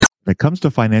When it comes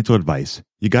to financial advice,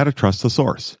 you got to trust the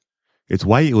source. It's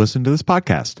why you listen to this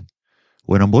podcast.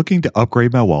 When I'm looking to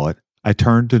upgrade my wallet, I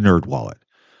turn to NerdWallet.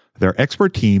 Their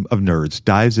expert team of nerds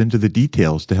dives into the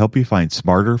details to help you find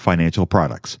smarter financial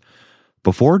products.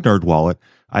 Before NerdWallet,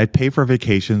 I'd pay for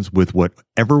vacations with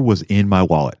whatever was in my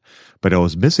wallet, but I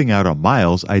was missing out on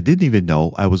miles I didn't even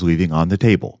know I was leaving on the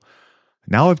table.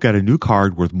 Now I've got a new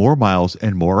card worth more miles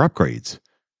and more upgrades.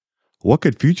 What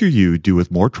could future you do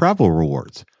with more travel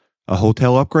rewards? A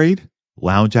hotel upgrade?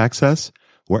 Lounge access?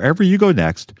 Wherever you go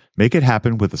next, make it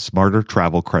happen with a smarter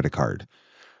travel credit card.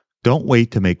 Don't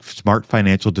wait to make smart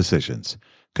financial decisions.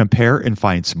 Compare and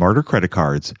find smarter credit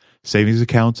cards, savings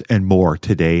accounts, and more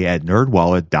today at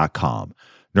nerdwallet.com.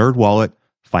 NerdWallet,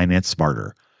 finance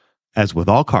smarter. As with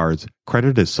all cards,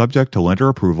 credit is subject to lender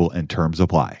approval and terms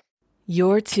apply.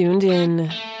 You're tuned in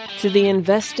to the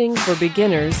Investing for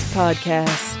Beginners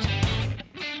podcast.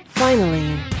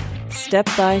 Finally,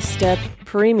 step-by-step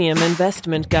premium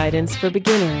investment guidance for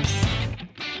beginners.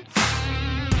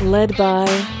 Led by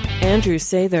Andrew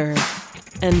Sather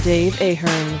and Dave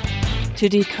Ahern to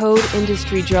decode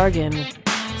industry jargon,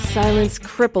 silence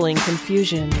crippling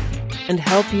confusion, and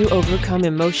help you overcome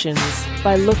emotions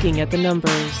by looking at the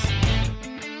numbers.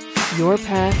 Your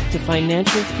path to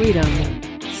financial freedom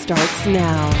starts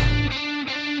now.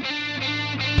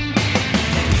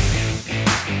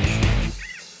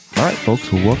 All right,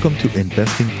 folks, welcome to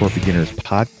Investing for Beginners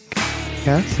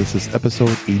podcast. This is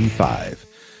episode 85.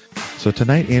 So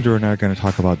tonight, Andrew and I are going to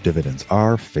talk about dividends,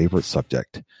 our favorite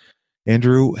subject.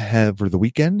 Andrew, over the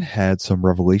weekend, had some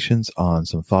revelations on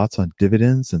some thoughts on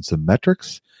dividends and some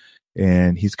metrics,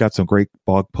 and he's got some great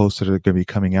blog posts that are going to be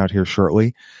coming out here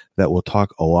shortly that will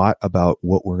talk a lot about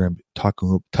what we're going to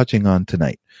be touching on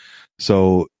tonight.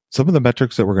 So some of the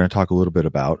metrics that we're going to talk a little bit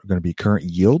about are going to be current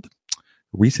yield,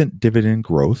 recent dividend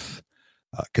growth,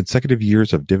 consecutive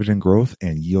years of dividend growth,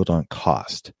 and yield on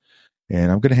cost.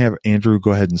 And I'm going to have Andrew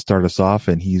go ahead and start us off,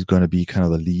 and he's going to be kind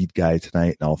of the lead guy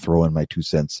tonight, and I'll throw in my 2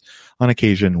 cents on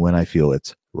occasion when I feel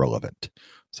it's relevant.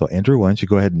 So Andrew, why don't you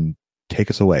go ahead and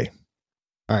take us away?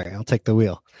 All right, I'll take the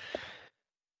wheel.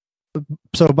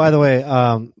 So by the way,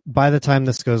 by the time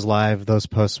this goes live, those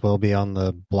posts will be on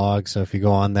the blog. So if you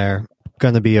go on there,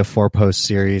 going to be a 4-post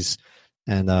series,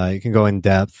 and you can go in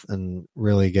depth and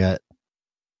really get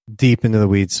deep into the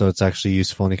weeds. So it's actually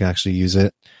useful, and you can actually use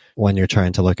it when you're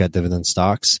trying to look at dividend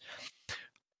stocks.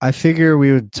 I figure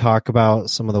we would talk about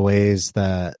some of the ways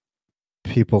that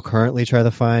people currently try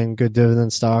to find good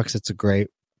dividend stocks. It's a great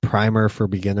primer for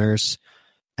beginners.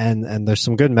 And there's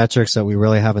some good metrics that we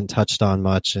really haven't touched on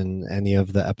much in any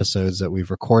of the episodes that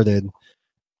we've recorded.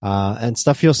 And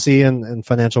stuff you'll see in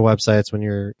financial websites when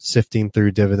you're sifting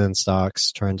through dividend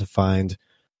stocks, trying to find,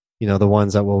 the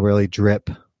ones that will really drip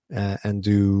and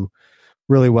do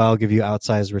really well, give you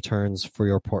outsized returns for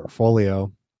your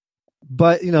portfolio.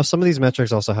 But, some of these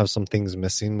metrics also have some things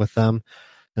missing with them.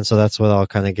 And so that's what I'll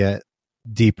kind of get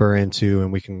deeper into,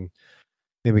 and we can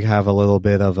maybe have a little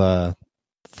bit of a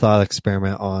thought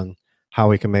experiment on how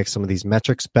we can make some of these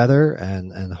metrics better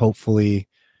and hopefully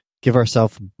give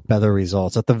ourselves better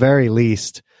results. At the very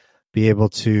least, be able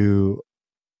to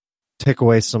take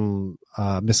away some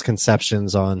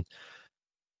misconceptions on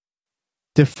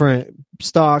different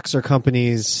stocks or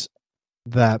companies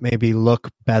that maybe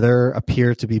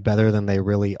appear to be better than they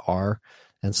really are.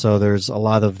 And so there's a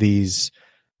lot of these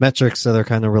metrics that are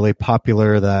kind of really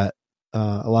popular that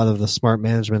a lot of the smart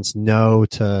managements know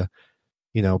to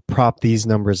prop these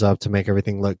numbers up to make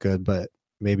everything look good, but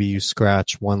maybe you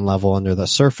scratch one level under the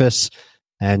surface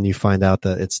and you find out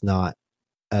that it's not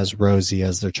as rosy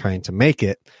as they're trying to make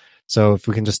it. So if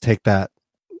we can just take that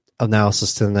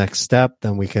analysis to the next step,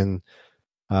 then we can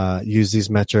use these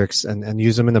metrics and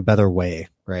use them in a better way,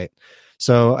 right?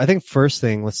 So I think first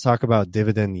thing, let's talk about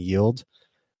dividend yield.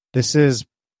 This is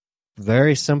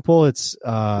very simple. It's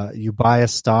you buy a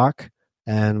stock,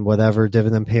 and whatever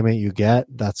dividend payment you get,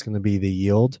 that's going to be the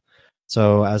yield.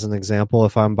 So as an example,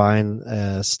 if I'm buying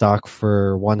a stock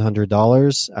for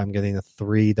 $100, I'm getting a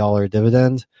 $3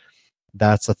 dividend.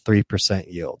 That's a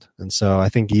 3% yield. And so I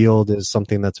think yield is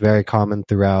something that's very common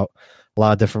throughout a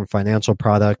lot of different financial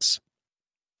products.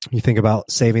 You think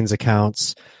about savings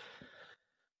accounts,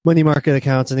 money market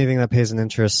accounts, anything that pays an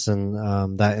interest,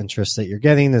 and that interest that you're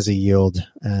getting is a yield.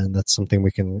 And that's something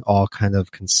we can all kind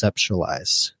of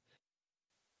conceptualize.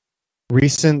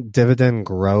 Recent dividend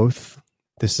growth.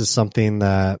 This is something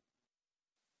that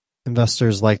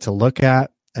investors like to look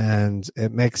at, and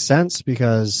it makes sense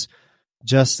because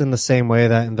just in the same way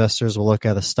that investors will look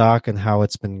at a stock and how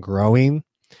it's been growing,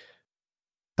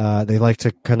 they like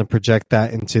to kind of project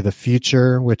that into the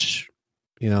future, which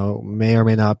may or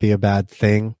may not be a bad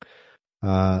thing.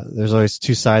 There's always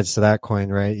two sides to that coin,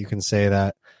 right? You can say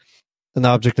that an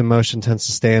object in motion tends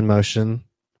to stay in motion,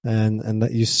 and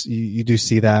that you do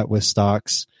see that with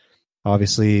stocks.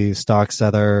 Obviously, stocks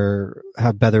that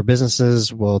have better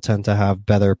businesses will tend to have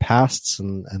better pasts,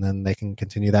 and then they can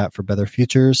continue that for better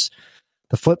futures.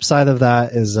 The flip side of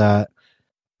that is that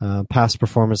past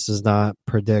performance does not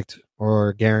predict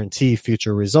or guarantee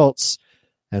future results.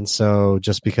 And so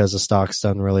just because a stock's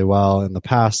done really well in the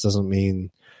past doesn't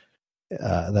mean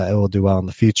that it will do well in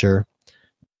the future.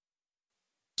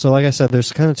 So like I said,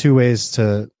 there's kind of two ways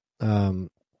to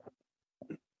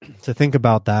think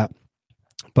about that.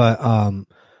 But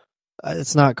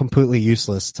it's not completely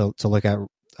useless to look at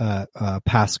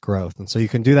past growth. And so you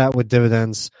can do that with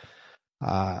dividends.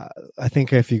 I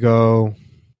think if you go,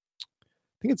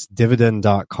 I think it's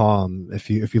dividend.com. If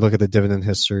you look at the dividend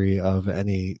history of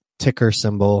any ticker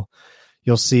symbol,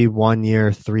 you'll see 1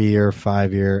 year, 3 year,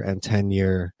 5 year, and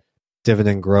 10-year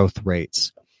dividend growth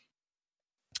rates.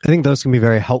 I think those can be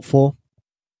very helpful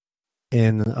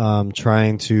in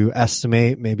trying to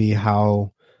estimate maybe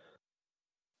how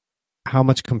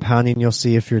much compounding you'll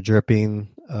see if you're dripping.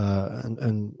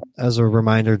 And as a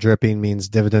reminder, dripping means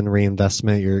dividend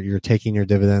reinvestment. You're taking your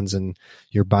dividends and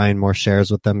you're buying more shares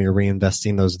with them. You're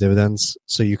reinvesting those dividends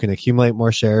so you can accumulate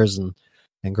more shares and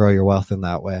grow your wealth in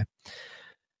that way.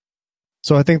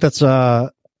 So I think that's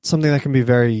something that can be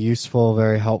very useful,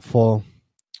 very helpful,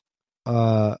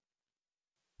 and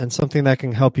something that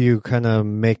can help you kind of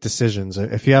make decisions.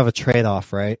 If you have a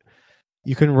trade-off, right?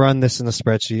 You can run this in a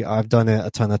spreadsheet. I've done it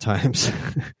a ton of times,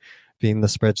 being the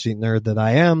spreadsheet nerd that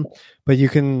I am. But you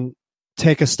can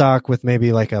take a stock with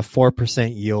maybe like a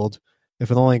 4% yield. If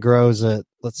it only grows at,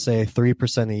 let's say,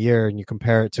 3% a year, and you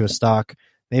compare it to a stock,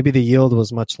 maybe the yield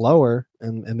was much lower,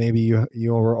 and maybe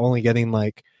you were only getting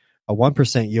like a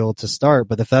 1% yield to start.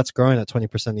 But if that's growing at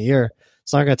 20% a year,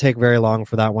 it's not going to take very long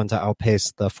for that one to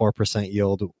outpace the 4%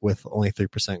 yield with only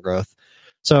 3% growth.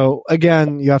 So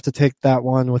again, you have to take that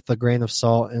one with a grain of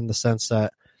salt in the sense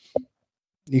that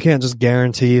you can't just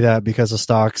guarantee that because a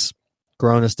stock's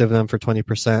grown its dividend for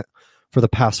 20% for the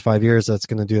past 5 years, that's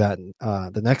going to do that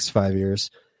the next 5 years.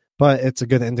 But it's a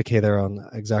good indicator on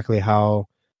exactly how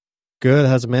good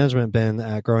has management been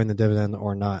at growing the dividend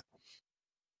or not.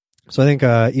 So I think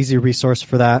an easy resource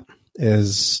for that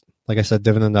is, like I said,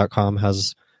 dividend.com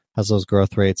has those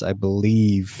growth rates. I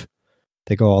believe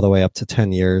they go all the way up to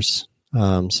 10 years.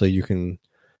 So you can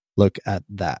look at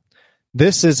that.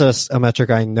 This is a metric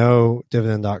I know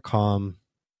dividend.com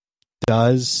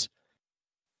does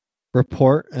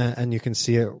report, and you can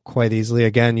see it quite easily.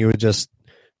 Again, you would just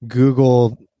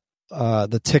Google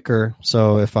the ticker.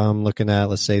 So if I'm looking at,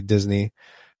 let's say, Disney,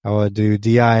 I would do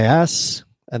DIS,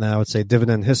 and then I would say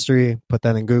dividend history, put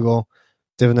that in Google.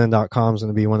 Dividend.com is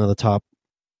going to be one of the top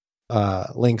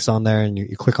links on there, and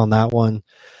you click on that one.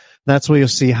 That's where you'll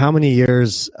see how many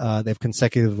years they've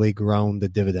consecutively grown the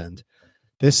dividend.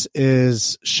 This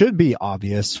should be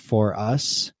obvious for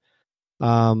us.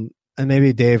 And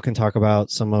maybe Dave can talk about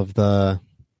some of the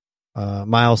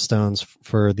milestones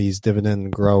for these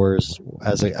dividend growers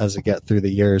as it get through the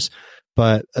years.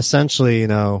 But essentially,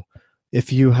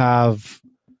 if you have,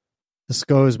 this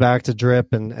goes back to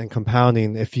drip and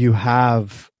compounding. If you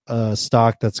have a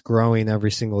stock that's growing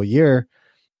every single year,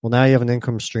 well, now you have an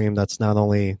income stream that's not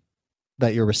only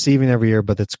that you're receiving every year,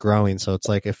 but it's growing. So it's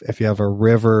like if you have a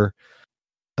river,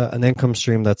 an income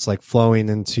stream that's like flowing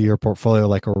into your portfolio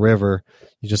like a river,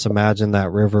 you just imagine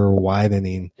that river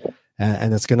widening,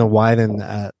 and it's going to widen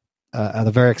at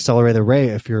a very accelerated rate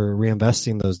if you're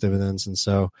reinvesting those dividends. And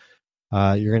so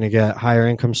you're going to get higher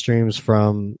income streams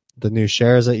from the new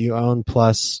shares that you own,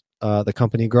 plus the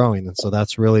company growing. And so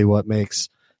that's really what makes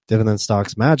dividend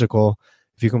stocks magical.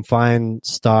 If you can find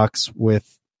stocks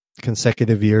with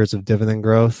consecutive years of dividend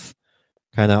growth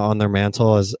kind of on their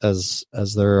mantle as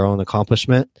their own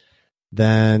accomplishment,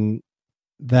 then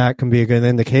that can be a good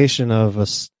indication of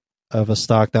a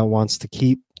stock that wants to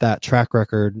keep that track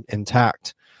record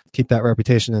intact, keep that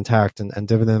reputation intact, and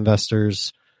dividend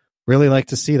investors really like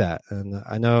to see that. And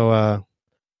I know,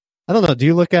 I don't know, do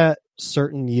you look at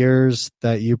certain years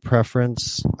that you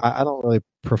preference? I don't really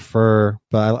prefer,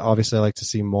 but obviously I like to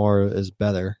see more is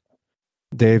better.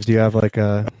 Dave, do you have like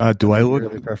a do I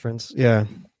look preference? Yeah.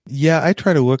 Yeah, I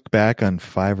try to look back on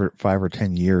 5 or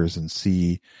 10 years and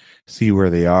see where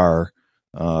they are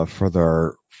for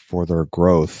their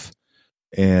growth.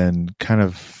 And kind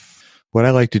of what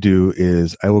I like to do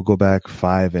is I will go back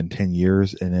 5 and 10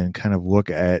 years and then kind of look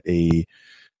at a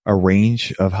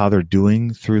range of how they're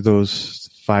doing through those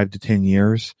 5 to 10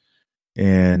 years.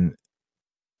 And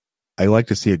I like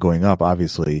to see it going up,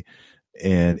 obviously.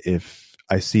 And if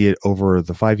I see it over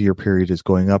the 5-year period is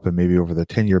going up and maybe over the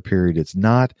 10-year period it's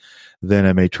not, then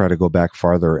I may try to go back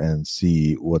farther and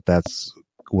see what's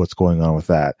going on with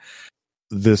that.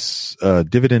 This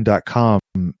Dividend.com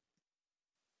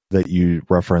that you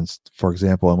referenced, for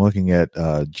example, I'm looking at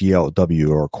GLW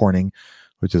or Corning,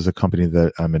 which is a company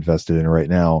that I'm invested in right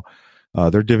now.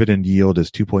 Their dividend yield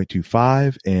is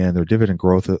 2.25, and their dividend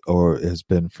growth has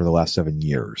been for the last 7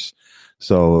 years.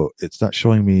 So it's not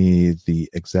showing me the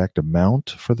exact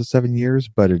amount for the 7 years,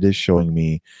 but it is showing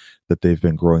me that they've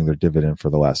been growing their dividend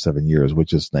for the last 7 years,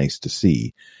 which is nice to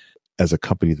see as a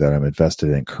company that I'm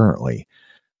invested in currently.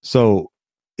 So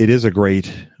it is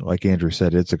like Andrew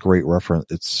said, it's a great reference.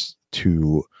 It's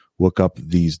to look up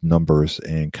these numbers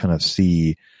and kind of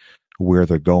see where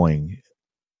they're going.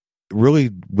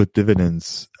 Really, with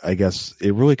dividends, I guess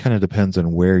it really kind of depends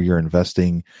on where you're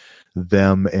investing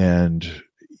them. And,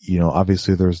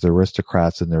 obviously there's the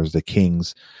aristocrats and there's the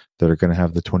kings that are going to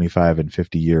have the 25 and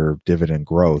 50-year dividend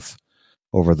growth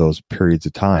over those periods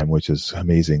of time, which is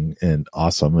amazing and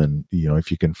awesome. And,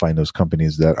 if you can find those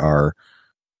companies that are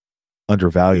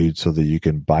undervalued so that you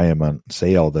can buy them on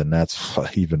sale, then that's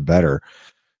even better.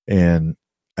 And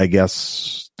I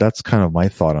guess that's kind of my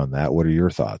thought on that. What are your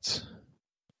thoughts?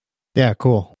 Yeah,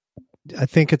 cool. I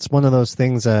think it's one of those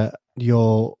things that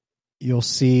you'll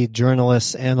see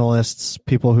journalists, analysts,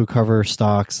 people who cover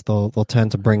stocks, they'll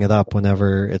tend to bring it up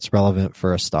whenever it's relevant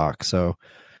for a stock. So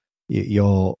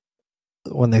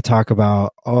when they talk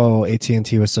about,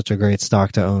 AT&T was such a great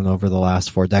stock to own over the last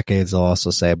 4 decades, they'll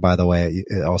also say, by the way,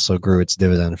 it also grew its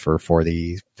dividend for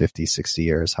 40, 50, 60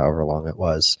 years, however long it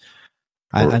was.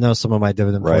 I know some of my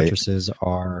dividend fortresses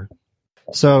are...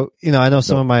 So, I know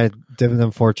some of my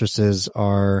dividend fortresses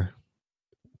are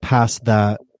past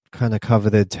that kind of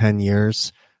coveted 10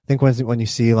 years. I think when you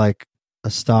see like a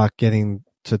stock getting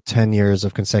to 10 years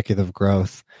of consecutive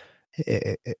growth,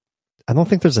 I don't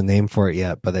think there's a name for it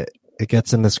yet, but it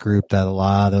gets in this group that a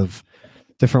lot of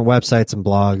different websites and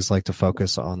blogs like to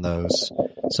focus on those.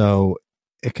 So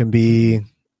it can be,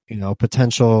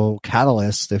 potential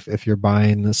catalyst if you're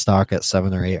buying the stock at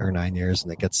 7 or 8 or 9 years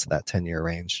and it gets to that 10-year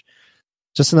range.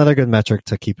 Just another good metric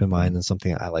to keep in mind and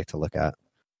something I like to look at.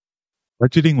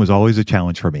 Budgeting was always a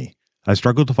challenge for me. I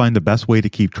struggled to find the best way to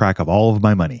keep track of all of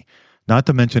my money, not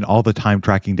to mention all the time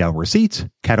tracking down receipts,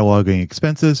 cataloging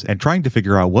expenses, and trying to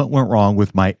figure out what went wrong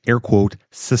with my air quote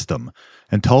system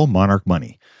until Monarch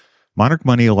Money. Monarch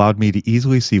Money allowed me to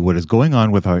easily see what is going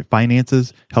on with my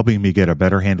finances, helping me get a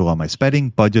better handle on my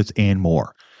spending, budgets, and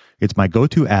more. It's my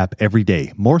go-to app every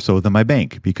day, more so than my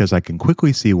bank, because I can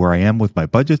quickly see where I am with my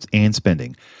budgets and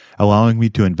spending, allowing me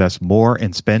to invest more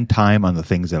and spend time on the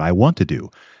things that I want to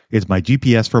do. It's my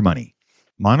GPS for money.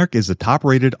 Monarch is the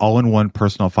top-rated all-in-one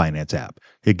personal finance app.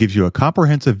 It gives you a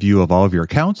comprehensive view of all of your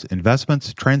accounts,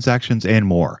 investments, transactions, and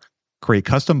more. Create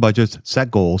custom budgets, set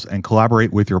goals, and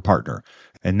collaborate with your partner.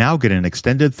 And now get an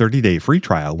extended 30-day free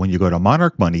trial when you go to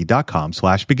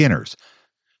monarchmoney.com/beginners.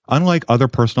 Unlike other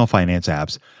personal finance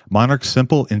apps, Monarch's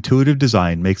simple, intuitive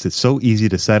design makes it so easy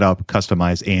to set up,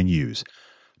 customize, and use.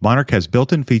 Monarch has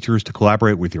built-in features to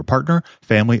collaborate with your partner,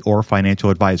 family, or financial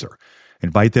advisor.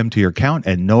 Invite them to your account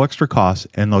at no extra cost,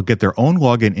 and they'll get their own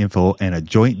login info and a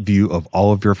joint view of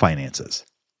all of your finances.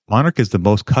 Monarch is the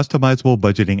most customizable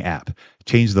budgeting app.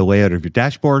 Change the layout of your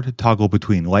dashboard, toggle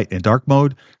between light and dark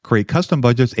mode, create custom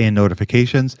budgets and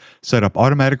notifications, set up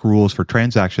automatic rules for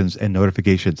transactions and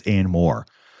notifications, and more.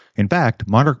 In fact,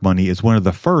 Monarch Money is one of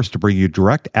the first to bring you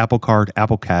direct Apple Card,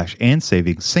 Apple Cash, and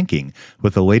savings syncing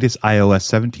with the latest iOS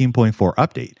 17.4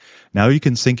 update. Now you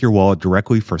can sync your wallet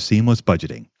directly for seamless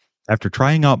budgeting. After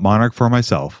trying out Monarch for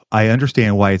myself, I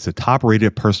understand why it's a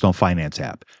top-rated personal finance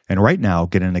app. And right now,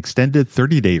 get an extended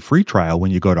 30-day free trial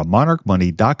when you go to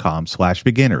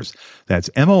monarchmoney.com/beginners. That's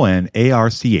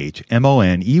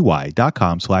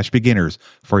monarchmoney.com/beginners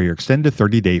for your extended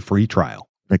 30-day free trial.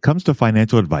 When it comes to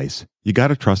financial advice, you got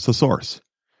to trust the source.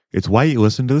 It's why you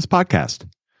listen to this podcast.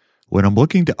 When I'm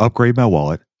looking to upgrade my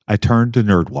wallet, I turn to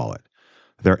NerdWallet.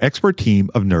 Their expert team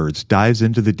of nerds dives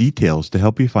into the details to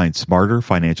help you find smarter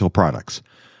financial products.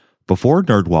 Before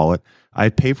NerdWallet,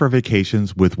 I'd pay for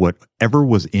vacations with whatever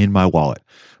was in my wallet,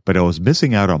 but I was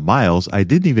missing out on miles I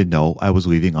didn't even know I was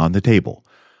leaving on the table.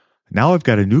 Now I've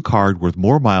got a new card with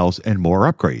more miles and more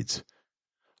upgrades.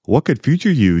 What could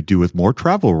future you do with more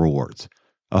travel rewards?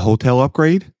 A hotel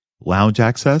upgrade? Lounge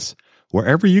access?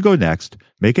 Wherever you go next,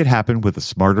 make it happen with a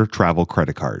smarter travel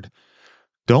credit card.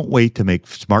 Don't wait to make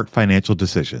smart financial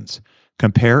decisions.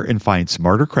 Compare and find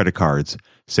smarter credit cards,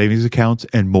 savings accounts,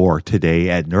 and more today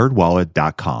at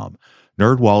nerdwallet.com.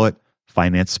 NerdWallet,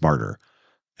 finance smarter.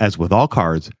 As with all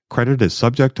cards, credit is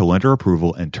subject to lender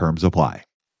approval and terms apply.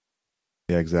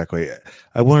 Yeah, exactly.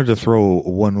 I wanted to throw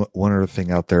one other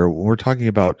thing out there. When we're talking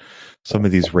about some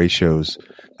of these ratios,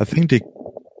 a thing to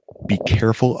be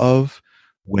careful of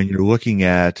when you're looking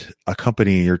at a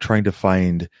company, you're trying to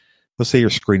find, let's say you're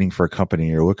screening for a company,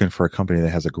 you're looking for a company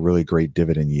that has a really great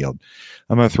dividend yield.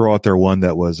 I'm going to throw out there one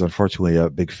that was unfortunately a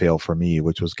big fail for me,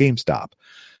 which was GameStop.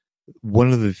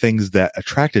 One of the things that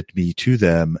attracted me to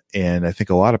them, and I think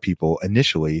a lot of people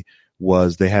initially,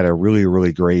 was they had a really,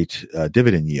 really great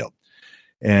dividend yield.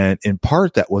 And in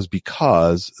part, that was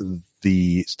because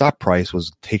the stock price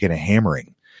was taking a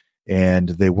hammering and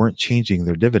they weren't changing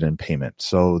their dividend payment.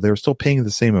 So they were still paying the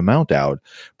same amount out,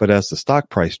 but as the stock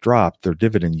price dropped, their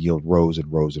dividend yield rose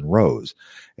and rose and rose.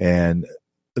 And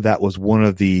that was one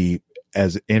of the,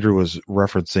 as Andrew was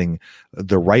referencing,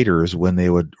 the writers, when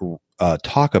they would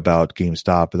talk about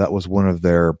GameStop, that was one of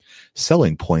their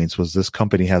selling points, was this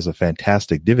company has a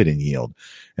fantastic dividend yield.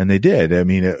 And they did. I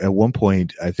mean, at one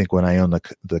point, I think when I owned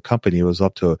the company, it was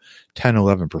up to 10,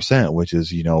 11%, which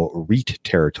is, REIT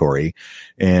territory,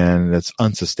 and it's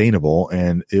unsustainable.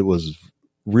 And it was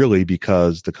really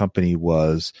because the company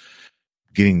was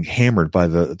getting hammered by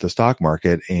the stock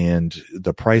market, and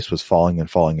the price was falling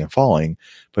and falling and falling,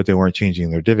 but they weren't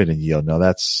changing their dividend yield. Now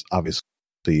that's obviously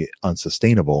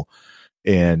unsustainable.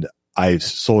 And I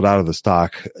sold out of the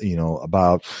stock,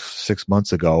 about 6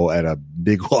 months ago at a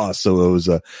big loss. So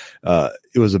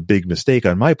it was a big mistake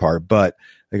on my part. But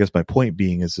I guess my point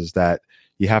being is that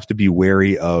you have to be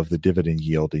wary of the dividend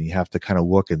yield, and you have to kind of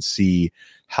look and see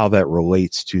how that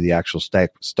relates to the actual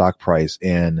stock price,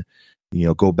 and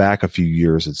go back a few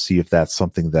years and see if that's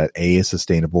something that A, is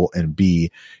sustainable, and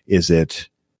B, is it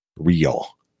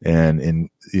real? And in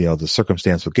the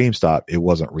circumstance with GameStop, it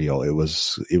wasn't real. It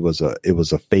was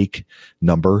a fake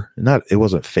number. It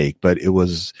wasn't fake, but it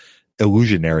was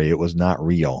illusionary. It was not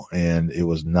real, and it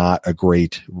was not a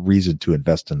great reason to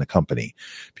invest in the company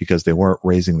because they weren't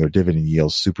raising their dividend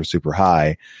yields super, super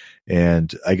high.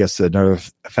 And I guess another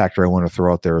factor I want to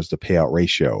throw out there is the payout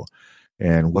ratio,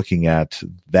 and looking at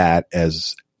that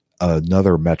as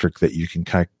another metric that you can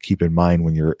kind of keep in mind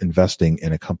when you're investing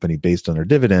in a company based on their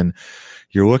dividend.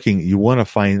 You want to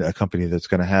find a company that's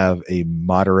going to have a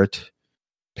moderate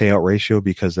payout ratio,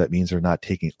 because that means they're not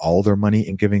taking all their money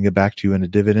and giving it back to you in a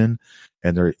dividend,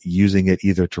 and they're using it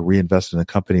either to reinvest in the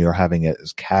company or having it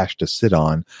as cash to sit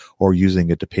on, or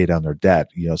using it to pay down their debt,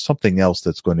 something else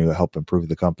that's going to help improve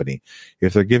the company.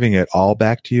 If they're giving it all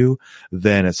back to you,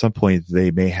 then at some point they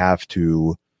may have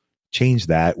to change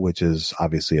that, which is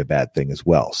obviously a bad thing as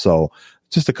well. So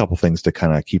just a couple things to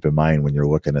kind of keep in mind when you're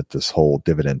looking at this whole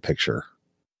dividend picture.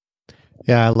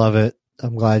 Yeah, I love it.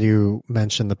 I'm glad you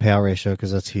mentioned the payout ratio,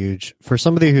 because that's huge. For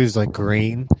somebody who's like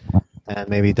green and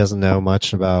maybe doesn't know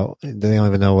much about, they don't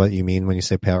even know what you mean when you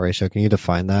say payout ratio. Can you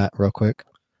define that real quick?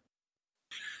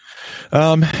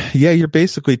 Yeah, you're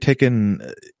basically taking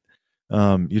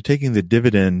the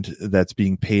dividend that's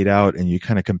being paid out, and you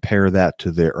kind of compare that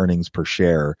to the earnings per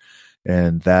share.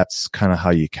 And that's kind of how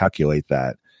you calculate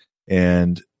that.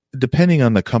 And depending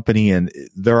on the company, and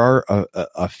there are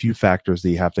a few factors that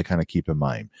you have to kind of keep in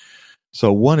mind.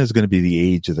 So one is going to be the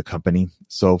age of the company.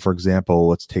 So for example,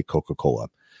 let's take Coca-Cola.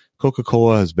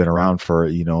 Coca-Cola has been around for,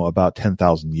 about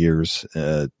 10,000 years,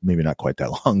 maybe not quite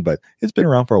that long, but it's been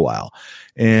around for a while.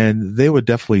 And they would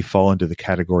definitely fall into the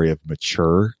category of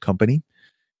mature company.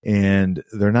 And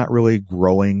they're not really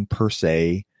growing per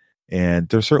se. And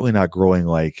they're certainly not growing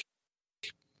like,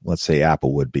 let's say,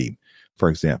 Apple would be, for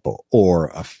example, or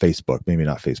a Facebook. Maybe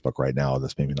not Facebook right now.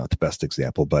 That's maybe not the best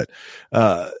example, but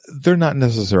they're not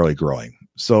necessarily growing.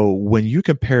 So when you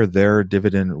compare their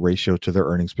dividend ratio to their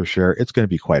earnings per share, it's going to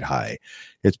be quite high.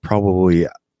 It's probably,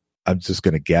 I'm just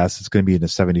going to guess, it's going to be in the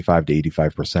 75 to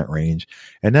 85% range.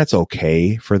 And that's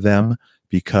okay for them,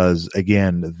 because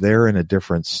again, they're in a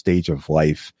different stage of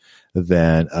life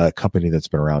than a company that's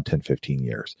been around 10, 15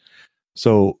 years.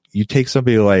 So you take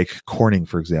somebody like Corning,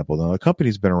 for example. Now, the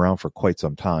company's been around for quite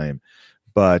some time,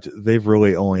 but they've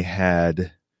really only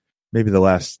had maybe the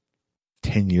last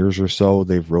 10 years or so,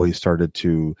 they've really started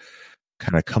to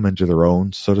kind of come into their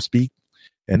own, so to speak.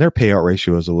 And their payout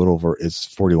ratio is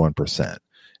is 41%.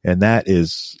 And that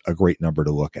is a great number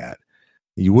to look at.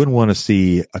 You wouldn't want to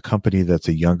see a company that's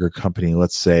a younger company,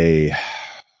 let's say,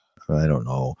 I don't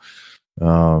know,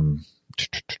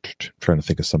 trying to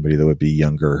think of somebody that would be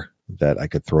younger that I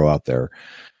could throw out there.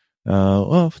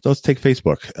 Well, let's take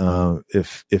Facebook.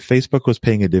 If Facebook was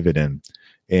paying a dividend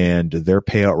and their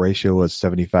payout ratio was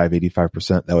 75,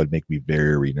 85%, that would make me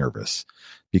very nervous,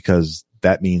 because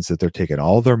that means that they're taking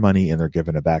all their money and they're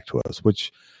giving it back to us,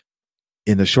 which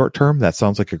in the short term, that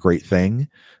sounds like a great thing,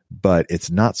 but it's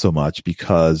not so much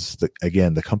because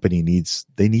the company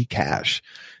need cash.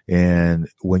 And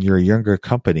when you're a younger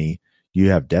company, you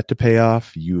have debt to pay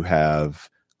off, you have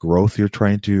growth you're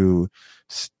trying to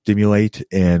stimulate.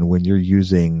 And when you're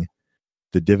using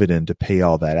the dividend to pay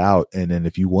all that out, and then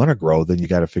if you want to grow, then you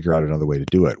got to figure out another way to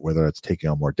do it, whether it's taking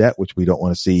on more debt, which we don't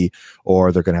want to see,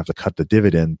 or they're going to have to cut the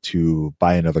dividend to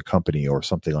buy another company or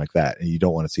something like that. And you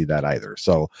don't want to see that either.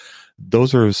 So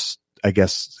those are, I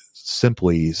guess,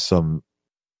 simply some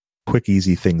quick,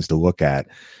 easy things to look at,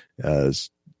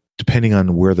 depending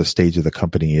on where the stage of the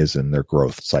company is in their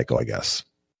growth cycle, I guess.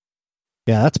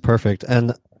 Yeah, that's perfect.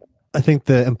 And I think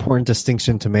the important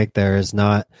distinction to make there is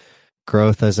not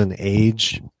growth as an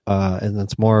age, and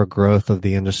it's more growth of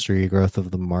the industry, growth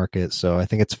of the market. So I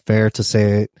think it's fair to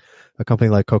say a company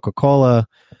like Coca-Cola,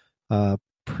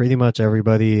 pretty much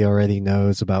everybody already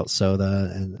knows about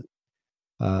soda, and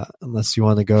unless you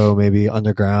want to go maybe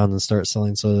underground and start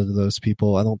selling soda to those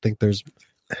people, I don't think there's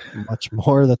much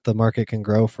more that the market can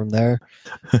grow from there.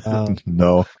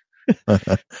 No.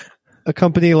 A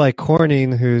company like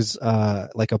Corning, who's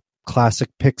like a classic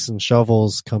picks and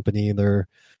shovels company, they're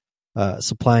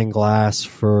supplying glass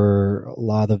for a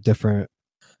lot of different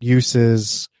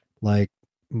uses, like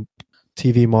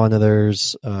TV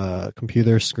monitors,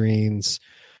 computer screens,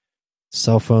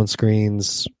 cell phone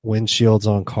screens, windshields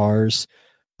on cars.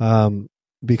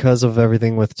 Because of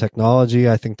everything with technology,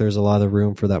 I think there's a lot of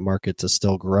room for that market to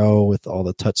still grow with all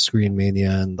the touchscreen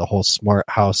mania and the whole smart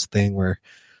house thing where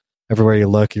everywhere you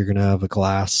look, you're going to have a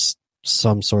glass,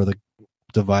 some sort of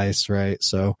device, right?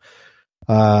 So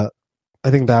I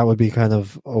think that would be kind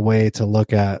of a way to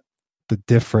look at the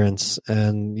difference.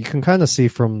 And you can kind of see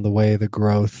from the way the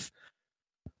growth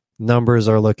numbers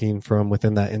are looking from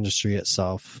within that industry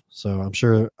itself. So I'm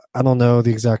sure, I don't know the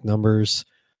exact numbers.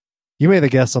 You made a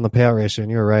guess on the payout ratio,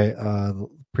 and you're right. The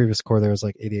previous quarter was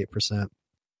like 88%.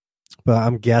 But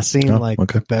I'm guessing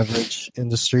the beverage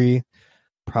industry,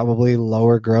 probably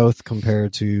lower growth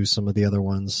compared to some of the other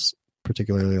ones,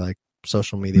 particularly like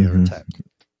social media or tech.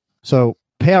 So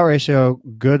payout ratio,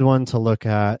 good one to look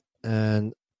at.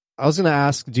 And I was going to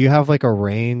ask, do you have like a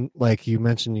range? Like you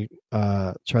mentioned, you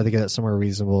try to get it somewhere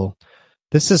reasonable.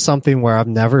 This is something where I've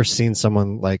never seen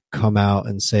someone like come out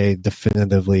and say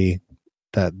definitively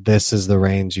that this is the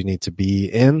range you need to be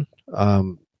in.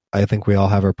 I think we all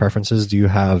have our preferences. Do you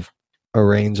have a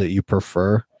range that you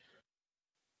prefer?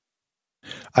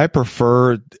 I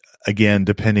prefer, again,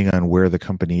 depending on where the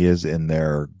company is in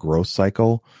their growth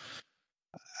cycle,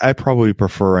 I probably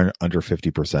prefer under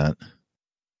 50%.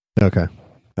 Okay.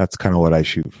 That's kind of what I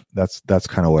shoot. That's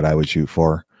kind of what I would shoot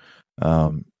for.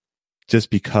 Just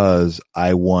because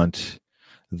I want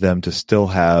them to still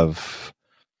have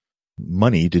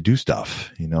money to do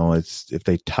stuff. It's if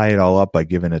they tie it all up by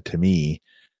giving it to me,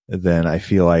 then I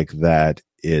feel like that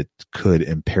it could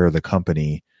impair the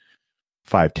company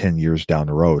 5-10 years down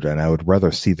the road. And I would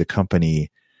rather see the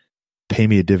company pay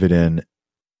me a dividend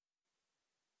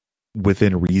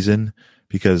within reason,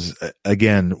 because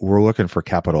again, we're looking for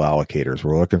capital allocators.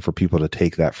 We're looking for people to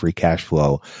take that free cash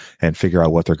flow and figure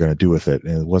out what they're going to do with it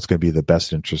and what's going to be the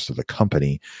best interest of the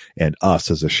company and us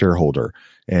as a shareholder.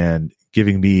 And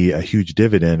giving me a huge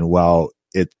dividend, while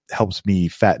it helps me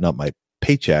fatten up my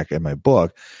paycheck and my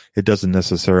book, it doesn't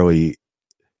necessarily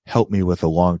help me with the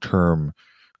long-term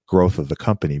growth of the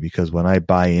company, because when I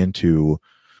buy into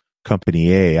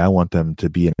company A, I want them to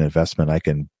be an investment I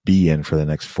can be in for the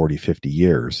next 40, 50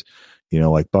 years.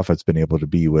 Like Buffett's been able to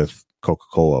be with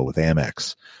Coca-Cola, with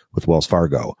Amex, with Wells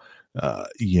Fargo.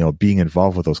 Being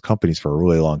involved with those companies for a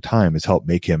really long time has helped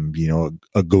make him,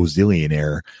 a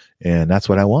gazillionaire. And that's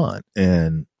what I want.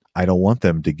 And I don't want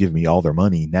them to give me all their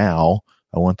money now.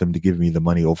 I want them to give me the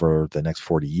money over the next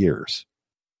 40 years.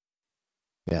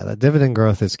 Yeah, that dividend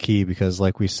growth is key because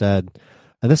like we said,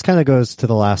 and this kind of goes to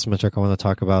the last metric I want to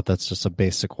talk about. That's just a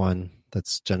basic one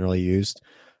that's generally used.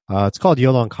 It's called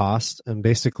yield on cost. And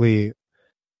basically,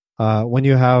 when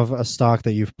you have a stock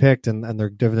that you've picked and their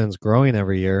dividends growing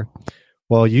every year,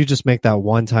 well, you just make that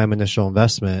one-time initial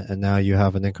investment, and now you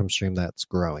have an income stream that's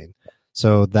growing.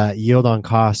 So that yield on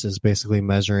cost is basically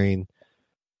measuring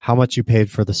how much you paid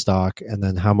for the stock and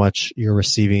then how much you're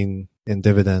receiving in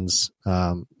dividends,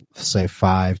 say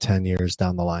 5-10 years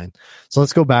down the line. So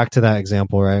let's go back to that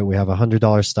example, right? We have a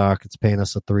 $100 stock. It's paying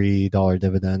us a $3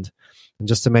 dividend. And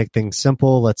just to make things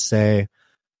simple, let's say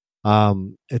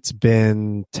it's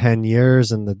been 10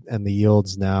 years and the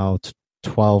yield's now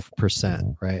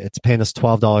 12%, right? It's paying us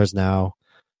 $12 now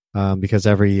because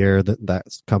every year that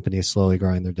company is slowly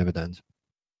growing their dividend.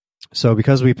 So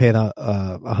because we paid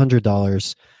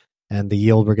 $100 and the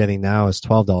yield we're getting now is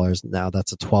 $12. Now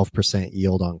that's a 12%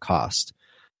 yield on cost.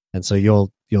 And so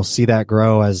you'll see that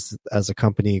grow as a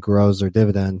company grows their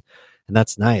dividend. And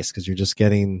that's nice because you're just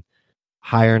getting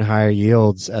higher and higher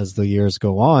yields as the years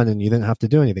go on, and you didn't have to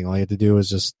do anything. All you had to do was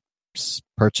just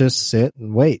purchase, sit,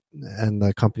 and wait. And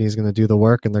the company is going to do the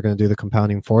work, and they're going to do the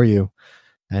compounding for you.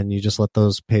 And you just let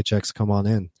those paychecks come on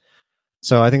in.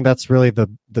 So I think that's really the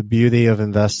beauty of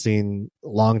investing,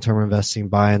 long-term investing,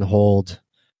 buy and hold.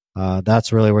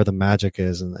 That's really where the magic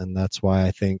is. And that's why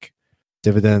I think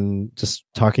dividend, just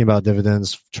talking about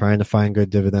dividends, trying to find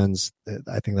good dividends,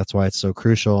 I think that's why it's so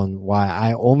crucial, and why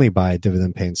I only buy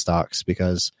dividend paying stocks,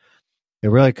 because it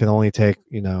really could only take,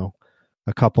 a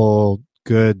couple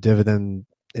good dividend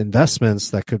investments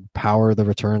that could power the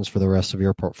returns for the rest of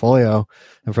your portfolio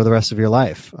and for the rest of your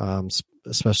life,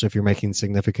 especially if you're making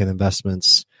significant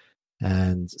investments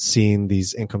and seeing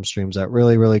these income streams that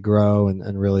really, really grow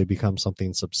and really become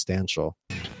something substantial.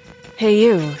 Hey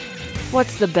you,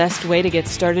 what's the best way to get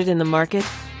started in the market?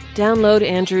 Download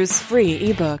Andrew's free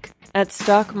ebook at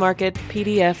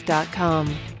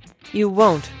stockmarketpdf.com. You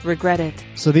won't regret it.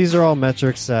 So these are all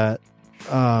metrics that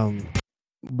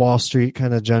Wall Street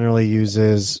kind of generally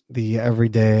uses, the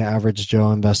everyday average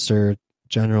Joe investor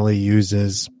generally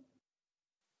uses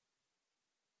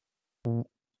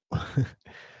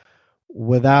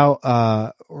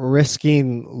without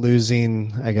risking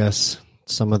losing, I guess,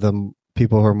 some of the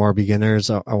people who are more beginners.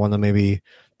 I want to maybe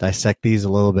dissect these a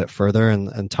little bit further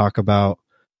and talk about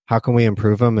how can we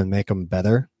improve them and make them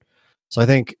better. So I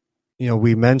think,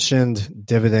 we mentioned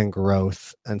dividend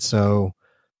growth. And so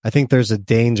I think there's a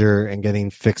danger in getting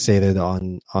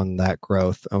fixated on that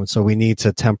growth. So we need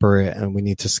to temper it and we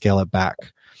need to scale it back.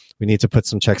 We need to put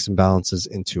some checks and balances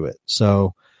into it.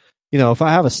 So, if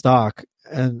I have a stock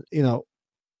and,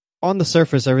 on the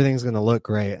surface, everything's going to look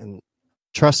great. And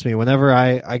trust me, whenever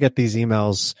I get these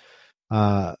emails,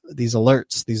 these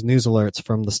alerts, these news alerts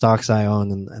from the stocks I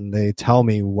own, and they tell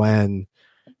me when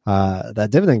that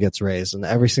dividend gets raised. And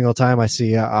every single time I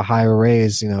see a higher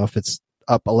raise, if it's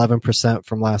up 11%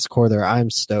 from last quarter, I'm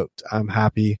stoked. I'm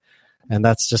happy. And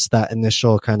that's just that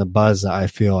initial kind of buzz that I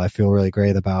feel. I feel really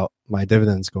great about my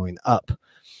dividends going up.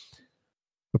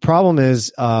 The problem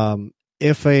is,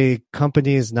 if a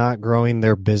company is not growing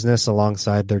their business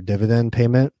alongside their dividend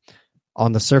payment,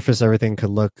 on the surface, everything could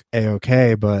look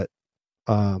A-okay, but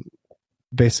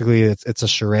basically it's a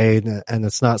charade, and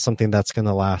it's not something that's going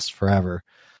to last forever.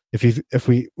 If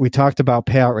we talked about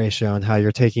payout ratio and how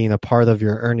you're taking a part of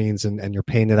your earnings and you're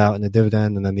paying it out in a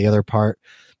dividend, and then the other part,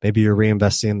 maybe you're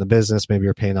reinvesting in the business, maybe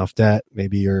you're paying off debt,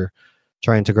 maybe you're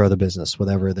trying to grow the business,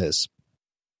 whatever it is.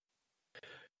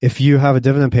 If you have a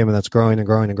dividend payment that's growing and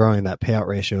growing and growing, that payout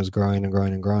ratio is growing and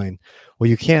growing and growing. Well,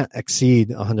 you can't exceed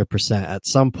 100%. At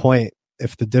some point,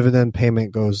 if the dividend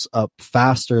payment goes up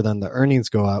faster than the earnings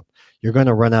go up, you're going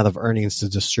to run out of earnings to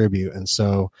distribute. And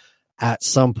so at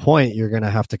some point, you're going to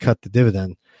have to cut the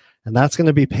dividend. And that's going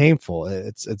to be painful.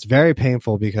 It's very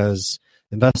painful because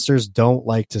investors don't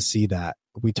like to see that.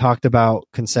 We talked about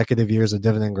consecutive years of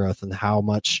dividend growth and how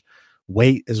much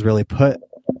weight is really put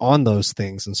on those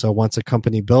things. And so once a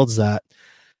company builds that,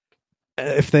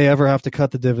 if they ever have to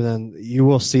cut the dividend, you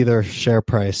will see their share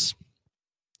price,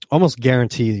 almost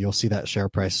guaranteed you'll see that share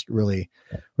price really,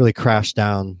 really crash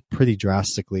down pretty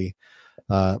drastically,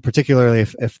 particularly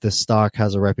if the stock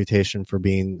has a reputation for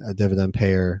being a dividend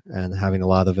payer and having a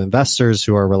lot of investors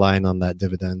who are relying on that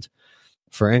dividend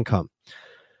for income.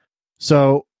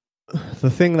 So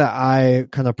the thing that I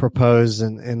kind of propose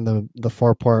in the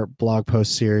 4-part blog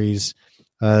post series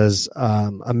is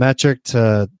a metric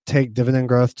to take dividend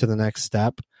growth to the next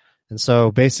step. And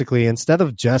so basically, instead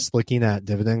of just looking at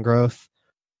dividend growth,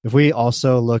 if we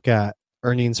also look at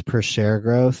earnings per share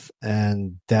growth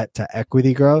and debt to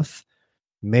equity growth,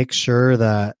 make sure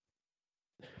that,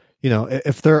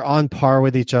 if they're on par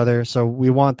with each other, so we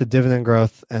want the dividend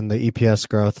growth and the EPS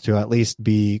growth to at least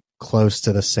be close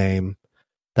to the same.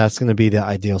 That's going to be the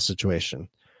ideal situation.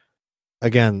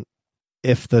 Again,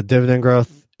 if the dividend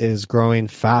growth is growing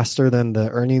faster than the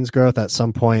earnings growth, at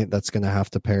some point that's going to have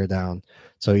to pare down.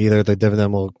 So either the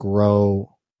dividend will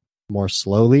grow more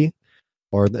slowly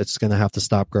or it's going to have to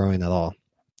stop growing at all.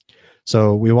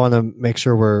 So we want to make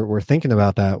sure we're thinking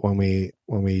about that when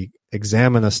we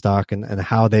examine a stock and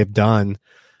how they've done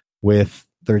with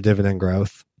their dividend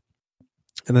growth.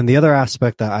 And then the other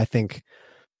aspect that I think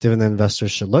dividend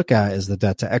investors should look at is the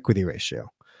debt to equity ratio.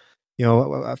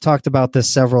 I've talked about this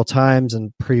several times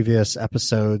in previous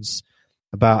episodes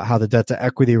about how the debt to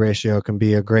equity ratio can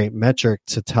be a great metric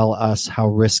to tell us how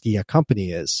risky a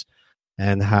company is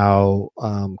and how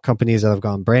companies that have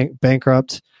gone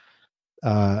bankrupt,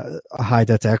 A high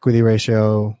debt to equity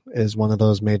ratio is one of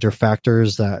those major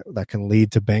factors that can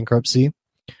lead to bankruptcy.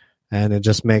 And it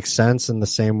just makes sense in the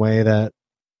same way that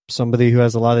somebody who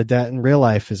has a lot of debt in real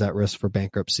life is at risk for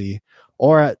bankruptcy,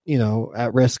 or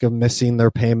at risk of missing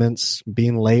their payments,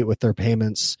 being late with their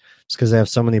payments just because they have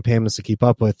so many payments to keep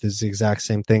up with. Is the exact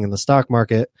same thing in the stock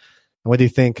market. And what do you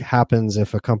think happens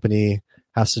if a company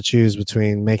has to choose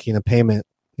between making a payment,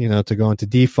 to go into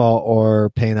default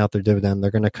or paying out their dividend?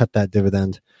 They're going to cut that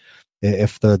dividend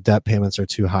if the debt payments are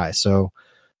too high. So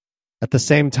at the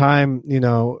same time,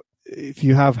 if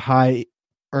you have high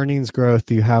earnings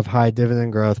growth, you have high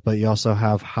dividend growth, but you also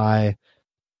have high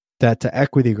debt to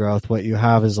equity growth, what you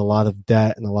have is a lot of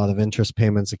debt and a lot of interest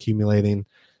payments accumulating.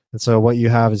 And so what you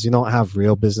have is you don't have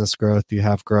real business growth. You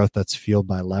have growth that's fueled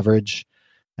by leverage.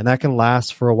 And that can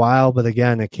last for a while, but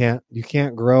again, you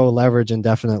can't grow leverage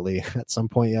indefinitely. At some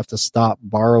point you have to stop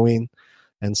borrowing.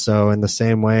 And so in the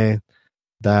same way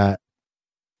that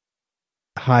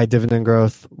high dividend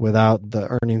growth without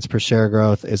the earnings per share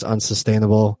growth is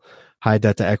unsustainable, high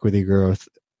debt to equity growth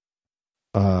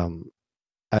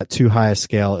at too high a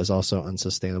scale is also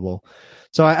unsustainable.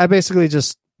 So I basically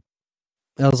that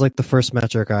was like the first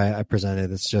metric I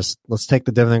presented. It's just, let's take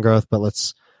the dividend growth, but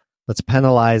let's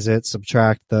penalize it,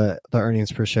 subtract the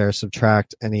earnings per share,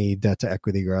 subtract any debt to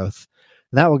equity growth.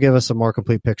 And that will give us a more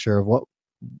complete picture of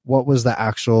what was the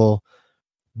actual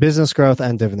business growth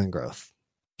and dividend growth.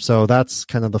 So that's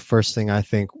kind of the first thing I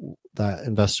think that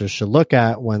investors should look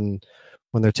at when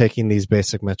they're taking these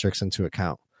basic metrics into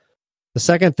account. The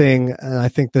second thing, and I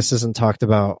think this isn't talked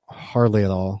about hardly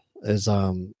at all, is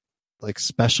like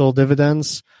special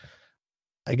dividends.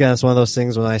 Again, it's one of those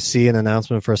things when I see an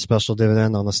announcement for a special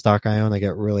dividend on the stock I own, I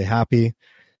get really happy.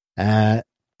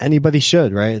 Anybody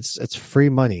should, right? It's free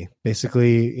money.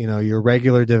 Basically, your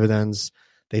regular dividends,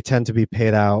 they tend to be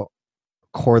paid out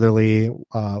quarterly,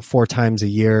 4 times a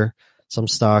year. Some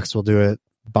stocks will do it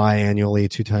biannually,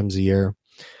 2 times a year.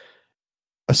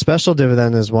 A special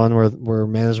dividend is one where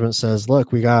management says,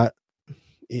 look,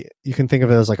 you can think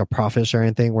of it as like a profit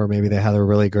sharing thing where maybe they had a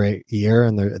really great year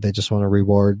and they just want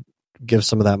to give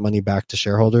some of that money back to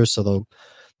shareholders. So they'll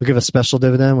give a special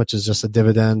dividend, which is just a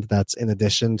dividend that's in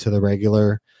addition to the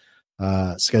regular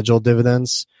scheduled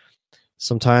dividends.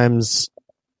 Sometimes,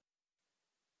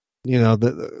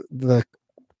 the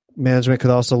management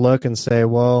could also look and say,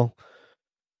 well,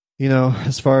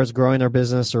 as far as growing our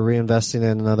business or reinvesting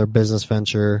in another business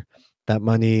venture, that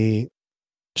money,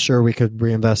 sure, we could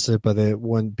reinvest it, but it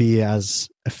wouldn't be as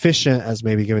efficient as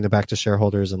maybe giving it back to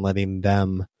shareholders and letting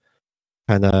them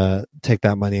kind of take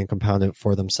that money and compound it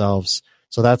for themselves.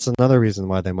 So that's another reason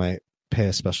why they might pay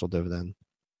a special dividend.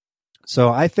 So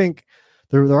I think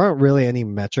there aren't really any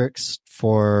metrics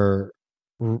for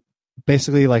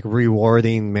basically like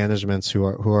rewarding managements who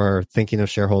are thinking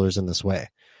of shareholders in this way.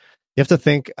 You have to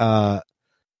think,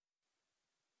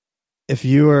 if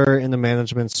you were in the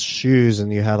management's shoes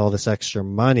and you had all this extra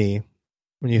money,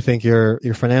 when you think your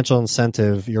financial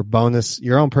incentive, your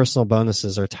own personal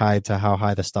bonuses are tied to how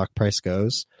high the stock price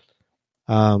goes.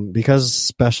 Because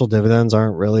special dividends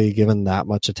aren't really given that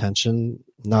much attention,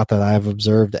 not that I've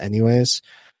observed anyways.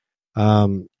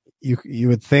 You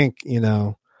would think,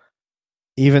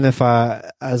 even if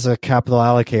as a capital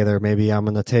allocator, maybe I'm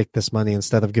going to take this money,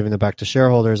 instead of giving it back to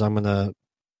shareholders, I'm going to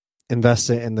invest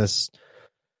it in this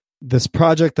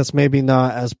project that's maybe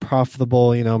not as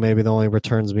profitable. Maybe it only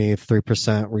returns me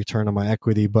 3% return on my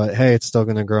equity, but hey, it's still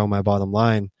going to grow my bottom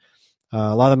line.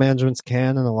 A lot of managements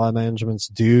can, and a lot of managements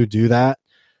do that.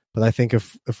 But I think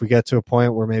if we get to a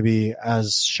point where maybe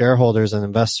as shareholders and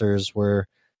investors, we're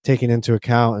taking into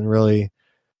account and really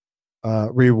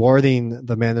rewarding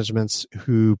the managements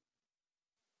who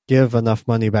give enough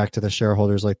money back to the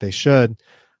shareholders like they should,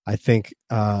 I think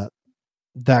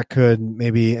that could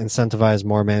maybe incentivize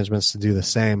more managements to do the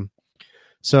same.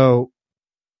 So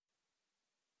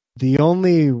the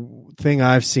only thing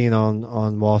I've seen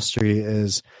on Wall Street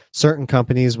is certain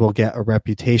companies will get a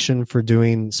reputation for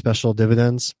doing special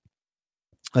dividends.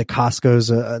 Like Costco's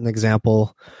an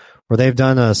example where they've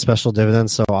done a special dividend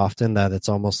so often that it's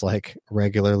almost like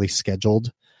regularly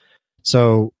scheduled.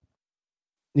 So,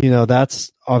 that's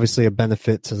obviously a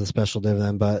benefit to the special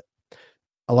dividend, but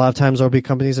a lot of times there'll be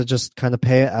companies that just kind of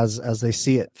pay it as they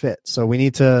see it fit. So we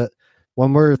need to,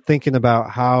 when we're thinking about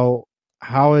how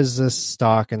is this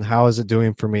stock and how is it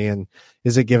doing for me, and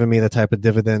is it giving me the type of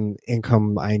dividend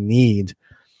income I need,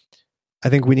 I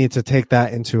think we need to take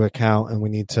that into account, and we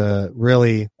need to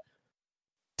really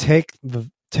take the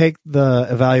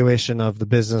evaluation of the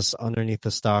business underneath the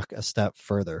stock a step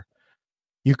further.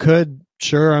 You could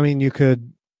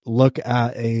look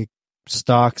at a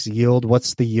stocks yield?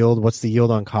 What's the yield? What's the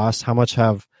yield on cost? How much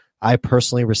have I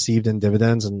personally received in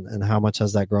dividends, and how much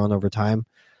has that grown over time?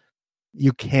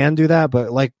 You can do that,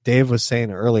 but like Dave was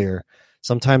saying earlier,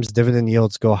 sometimes dividend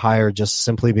yields go higher just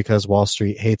simply because Wall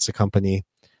Street hates a company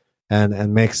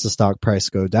and makes the stock price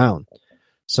go down.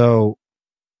 So,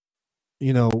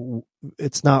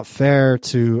 it's not fair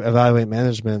to evaluate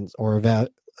management or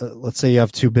let's say you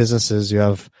have two businesses. You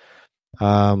have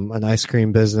an ice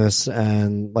cream business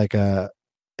and like a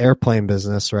airplane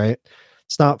business, right?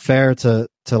 It's not fair to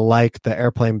like the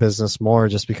airplane business more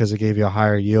just because it gave you a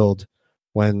higher yield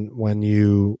when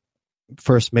you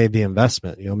first made the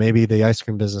investment. Maybe the ice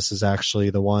cream business is actually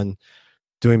the one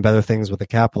doing better things with the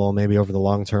capital. Maybe over the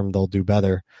long term they'll do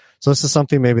better. So this is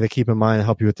something maybe to keep in mind and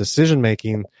help you with decision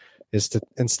making, is to,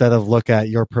 instead of look at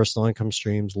your personal income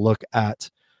streams, look at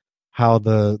how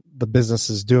the business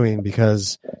is doing,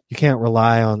 because you can't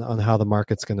rely on how the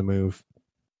market's going to move.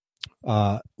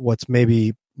 What's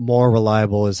maybe more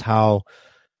reliable is how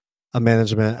a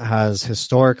management has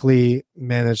historically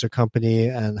managed a company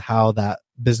and how that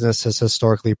business has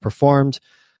historically performed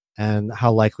and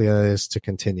how likely it is to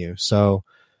continue. So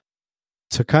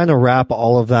to kind of wrap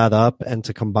all of that up and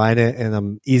to combine it in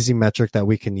an easy metric that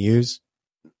we can use,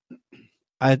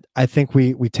 I think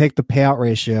we take the payout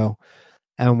ratio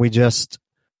and we just,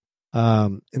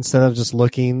 instead of just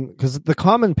looking, because the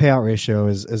common payout ratio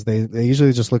is they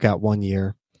usually just look at 1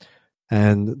 year,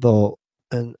 and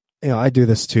I do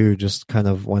this too, just kind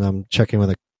of when I'm checking with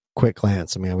a quick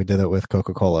glance. I mean, we did it with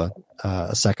Coca-Cola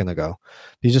a second ago.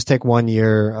 You just take 1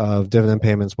 year of dividend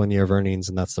payments, 1 year of earnings,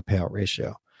 and that's the payout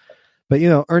ratio. But,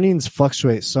 earnings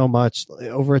fluctuate so much.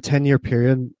 Over a 10-year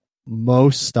period,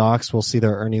 most stocks will see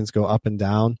their earnings go up and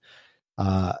down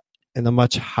in a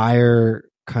much higher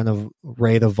kind of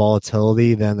rate of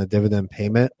volatility than the dividend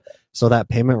payment. So that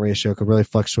payment ratio could really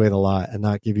fluctuate a lot and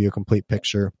not give you a complete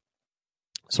picture.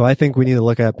 So I think we need to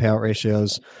look at payout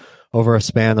ratios over a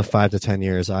span of 5 to 10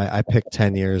 years. I picked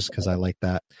 10 years because I like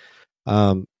that.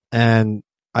 And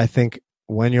I think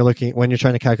when you're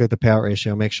trying to calculate the payout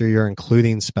ratio, make sure you're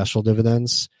including special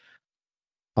dividends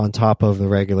on top of the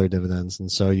regular dividends. And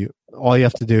so all you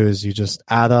have to do is you just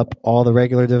add up all the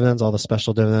regular dividends, all the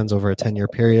special dividends over a 10-year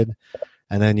period.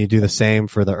 And then you do the same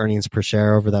for the earnings per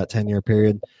share over that 10-year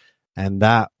period. And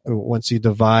that, once you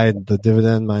divide the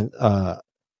dividend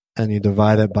and you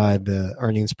divide it by the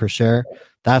earnings per share,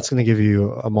 that's going to give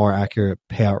you a more accurate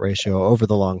payout ratio over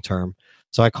the long term.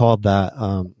 So I called that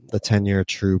the 10-year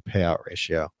true payout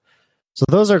ratio. So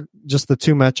those are just the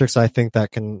two metrics I think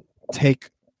that can take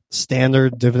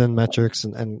standard dividend metrics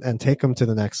and take them to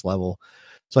the next level.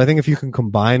 So I think if you can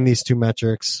combine these two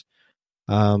metrics,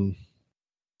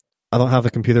 I don't have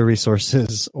the computer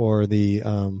resources or the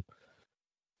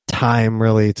time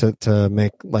really to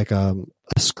make like a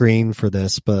screen for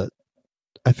this, but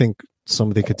I think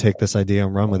somebody could take this idea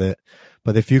and run with it.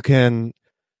 But if you can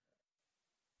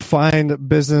find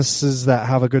businesses that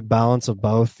have a good balance of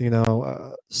both,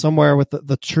 somewhere with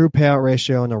the true payout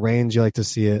ratio and a range you like to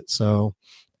see it. So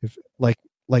if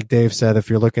like Dave said, if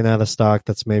you're looking at a stock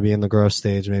that's maybe in the growth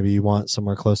stage, maybe you want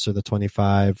somewhere closer to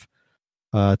 25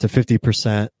 to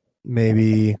 50%.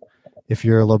 Maybe if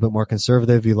you're a little bit more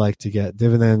conservative, you like to get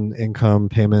dividend income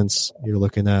payments, you're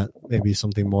looking at maybe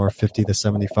something more 50 to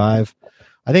 75.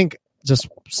 I think just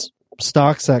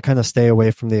stocks that kind of stay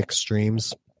away from the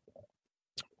extremes,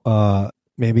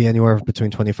 maybe anywhere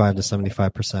between 25 to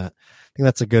 75%. I think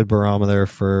that's a good barometer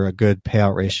for a good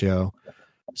payout ratio.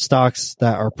 Stocks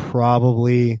that are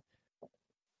probably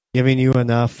giving you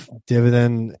enough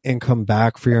dividend income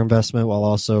back for your investment while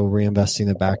also reinvesting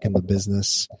it back in the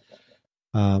business.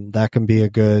 That can be a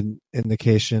good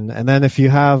indication. And then if you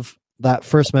have that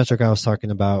first metric I was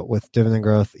talking about with dividend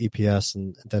growth, EPS,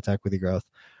 and debt to equity growth,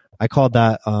 I called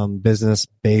that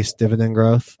business-based dividend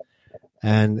growth.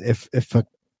 And if a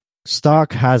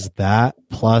stock has that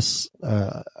plus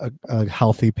a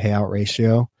healthy payout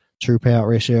ratio, true payout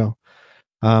ratio,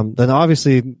 then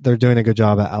obviously they're doing a good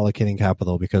job at allocating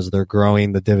capital because they're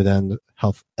growing the dividend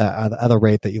health at a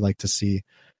rate that you like to see.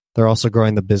 They're also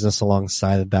growing the business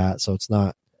alongside of that, so it's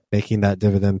not making that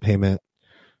dividend payment,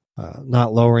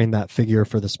 not lowering that figure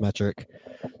for this metric.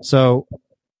 So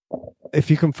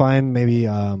if you can find maybe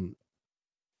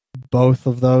both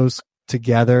of those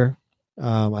together,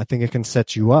 I think it can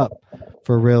set you up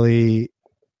for really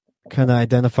kind of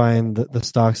identifying the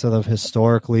stocks that have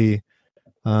historically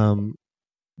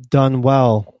done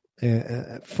well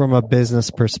from a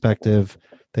business perspective.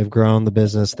 They've grown the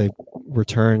business, they've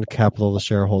returned capital to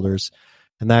shareholders,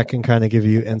 and that can kind of give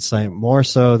you insight more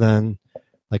so than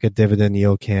like a dividend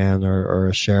yield can or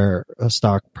a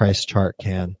stock price chart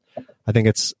can. I think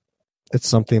it's it's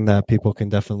something that people can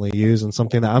definitely use and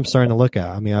something that I'm starting to look at.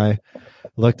 I mean, I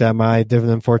looked at my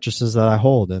dividend fortresses that I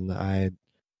hold and I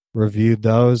reviewed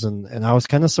those and I was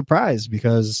kind of surprised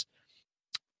because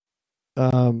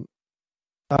I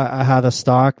had a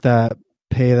stock that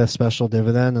paid a special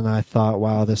dividend and I thought,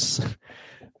 wow, this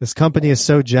company is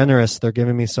so generous. They're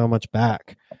giving me so much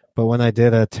back. But when I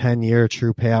did a 10-year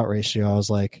true payout ratio, I was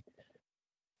like,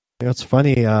 it's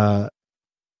funny.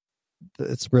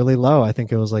 It's really low. I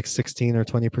think it was like 16 or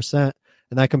 20%.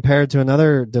 And I compared to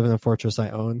another dividend fortress I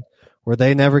own where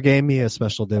they never gave me a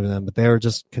special dividend, but they were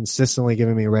just consistently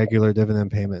giving me regular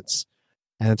dividend payments.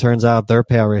 And it turns out their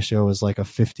payout ratio was like a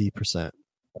 50%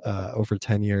 over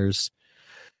 10 years.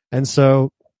 And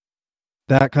so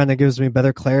that kind of gives me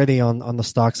better clarity on the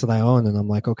stocks that I own. And I'm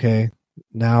like, okay,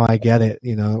 now I get it.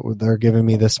 They're giving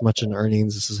me this much in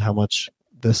earnings. This is how much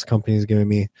this company is giving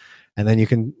me. And then you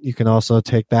can also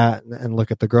take that and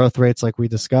look at the growth rates like we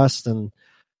discussed. And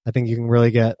I think you can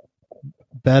really get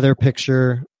better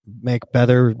picture, make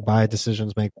better buy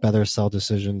decisions, make better sell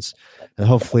decisions, and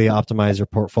hopefully optimize your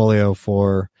portfolio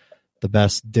for the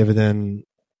best dividend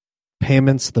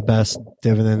payments, the best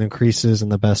dividend increases,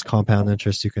 and the best compound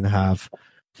interest you can have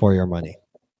for your money.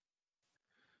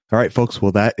 All right, folks.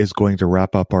 Well, that is going to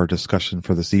wrap up our discussion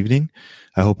for this evening.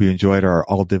 I hope you enjoyed our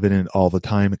all dividend all the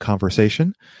time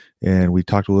conversation. And we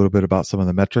talked a little bit about some of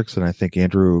the metrics. And I think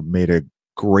Andrew made a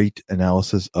great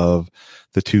analysis of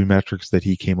the two metrics that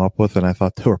he came up with. And I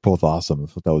thought they were both awesome. I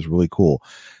thought that was really cool.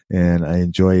 And I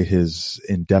enjoy his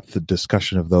in-depth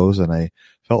discussion of those. And I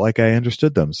felt like I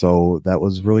understood them. So that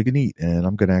was really neat. And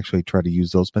I'm going to actually try to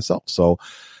use those myself. So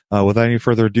without any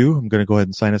further ado, I'm going to go ahead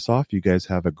and sign us off. You guys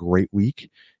have a great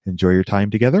week. Enjoy your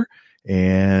time together.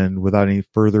 And without any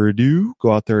further ado,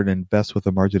 go out there and invest with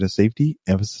a margin of safety,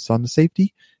 emphasis on the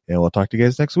safety. And we'll talk to you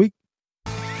guys next week.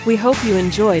 We hope you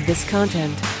enjoyed this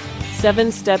content.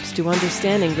 7 Steps to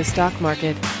Understanding the Stock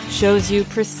Market shows you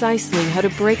precisely how to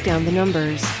break down the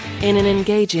numbers in an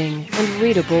engaging and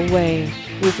readable way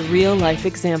with real-life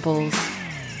examples.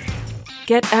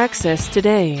 Get access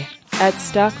today at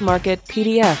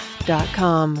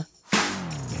stockmarketpdf.com.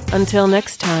 Until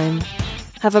next time,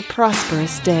 have a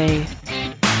prosperous day.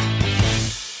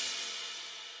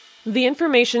 The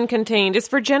information contained is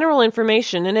for general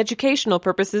information and educational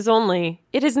purposes only.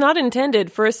 It is not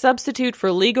intended for a substitute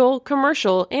for legal,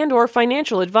 commercial, and/or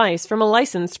financial advice from a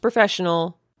licensed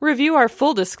professional. Review our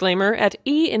full disclaimer at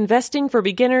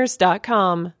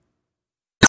einvestingforbeginners.com.